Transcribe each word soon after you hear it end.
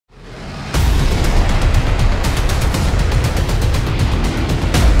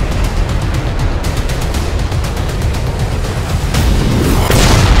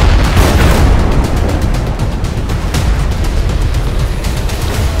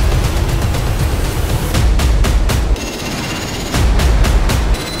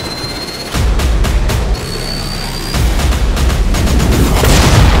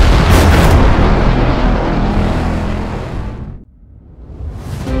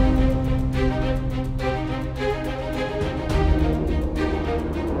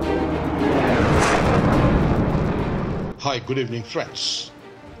Hi, good evening friends.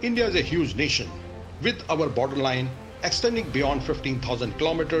 India is a huge nation with our borderline extending beyond 15,000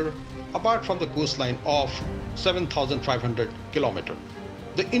 km apart from the coastline of 7,500 km.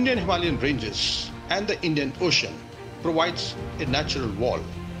 The Indian Himalayan ranges and the Indian Ocean provides a natural wall,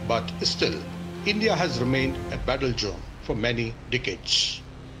 but still India has remained a battle zone for many decades.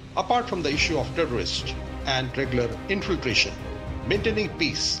 Apart from the issue of terrorists and regular infiltration, maintaining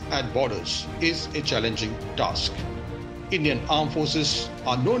peace at borders is a challenging task. Indian armed forces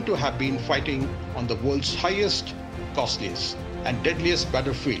are known to have been fighting on the world's highest, costliest and deadliest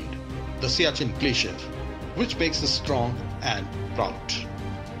battlefield, the Siachen glacier, which makes us strong and proud.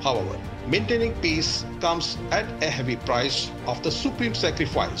 However, maintaining peace comes at a heavy price of the supreme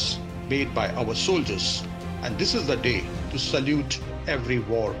sacrifice made by our soldiers, and this is the day to salute every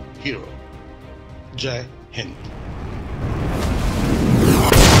war hero. Jai Hind.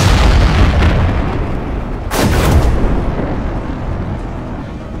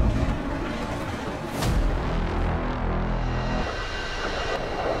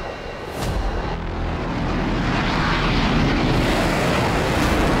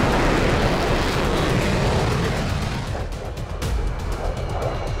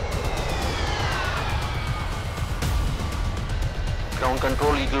 Ground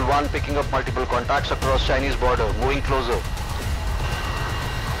control, Eagle 1 picking up multiple contacts across Chinese border, moving closer.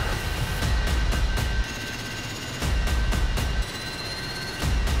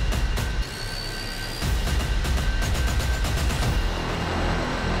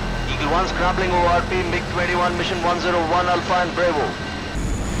 Eagle 1 scrambling ORP, MiG-29 mission 101 Alpha and Bravo.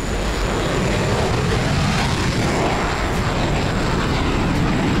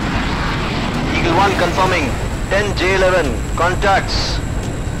 Eagle 1 confirming 10 J-11 contacts.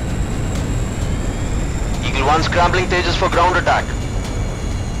 Eagle 1 scrambling Tejas for ground attack.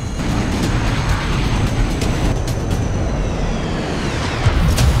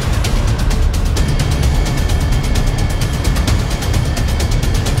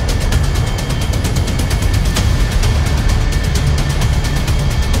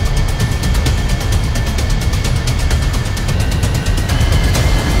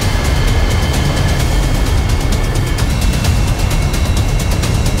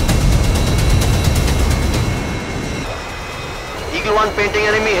 Eagle 1 painting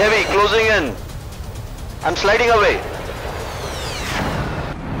enemy heavy, closing in. I'm sliding away.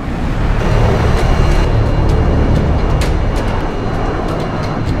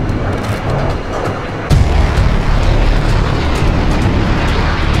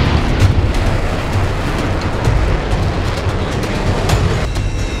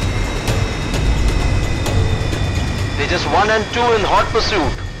 Tejas 1 and 2 in hot pursuit.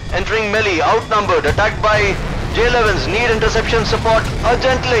 Entering melee, outnumbered, attacked by J-11s, need interception support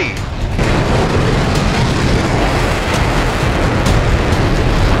urgently.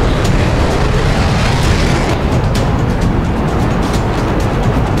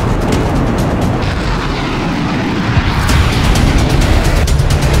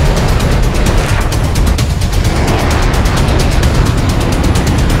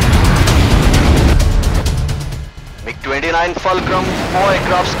 MiG-29 Fulcrum, 4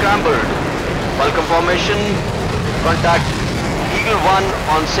 aircraft scrambled. Fulcrum formation. Contact Eagle 1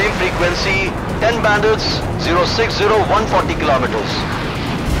 on same frequency, 10 bandits, 060, 140 kilometers.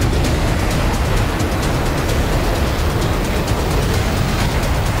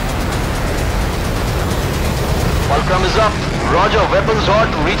 Fulcrum is up. Roger, weapons hot,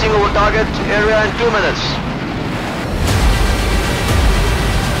 reaching over target area in 2 minutes.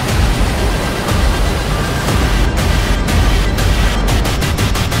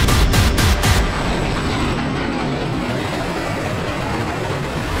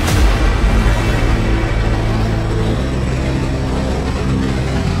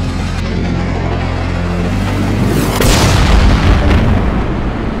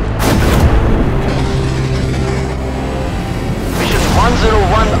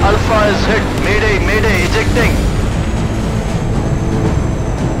 Alpha is hit. Mayday, mayday, ejecting.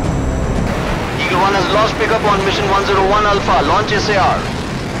 Eagle 1 has lost pickup on mission 101 Alpha. Launch SAR.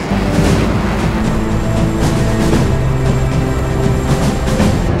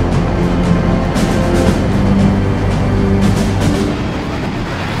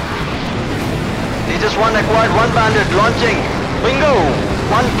 Tejas 1 acquired 1 bandit. Launching. Bingo.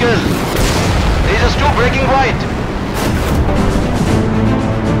 1 kill. Tejas 2 breaking right.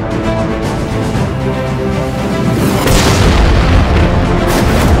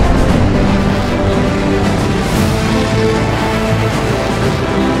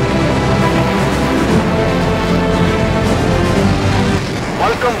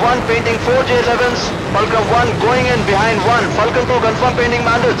 Fulcrum 1 painting painting 4 J-11s. Falcon 1 going in behind 1. Falcon 2 confirm painting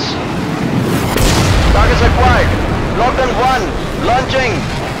bandits. Targets acquired. Locked on 1. Launching.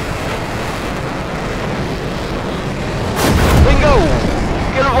 Bingo.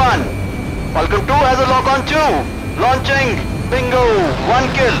 Kill 1. Falcon 2 has a lock on 2. Launching. Bingo.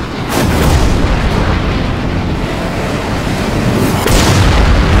 1 kill.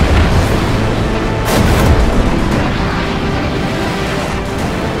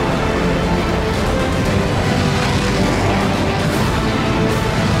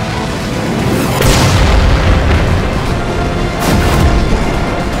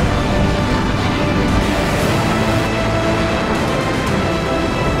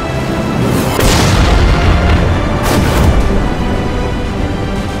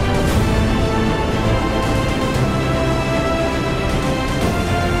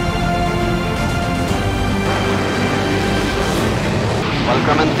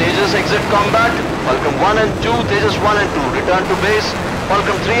 Falcon and Tejas exit combat. Falcon 1 and 2, Tejas 1 and 2 return to base.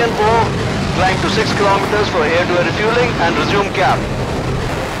 Falcon 3 and 4 climb to 6 kilometers for air-to-air refueling and resume cap.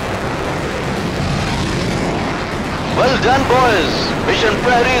 Well done boys. Mission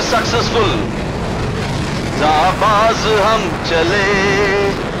Prahari is successful. जाबाज हम चले,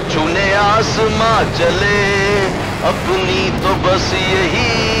 छूने आसमां चले, अपनी तो बस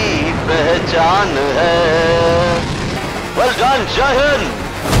यही पहचान है. Well done, Jai Hind!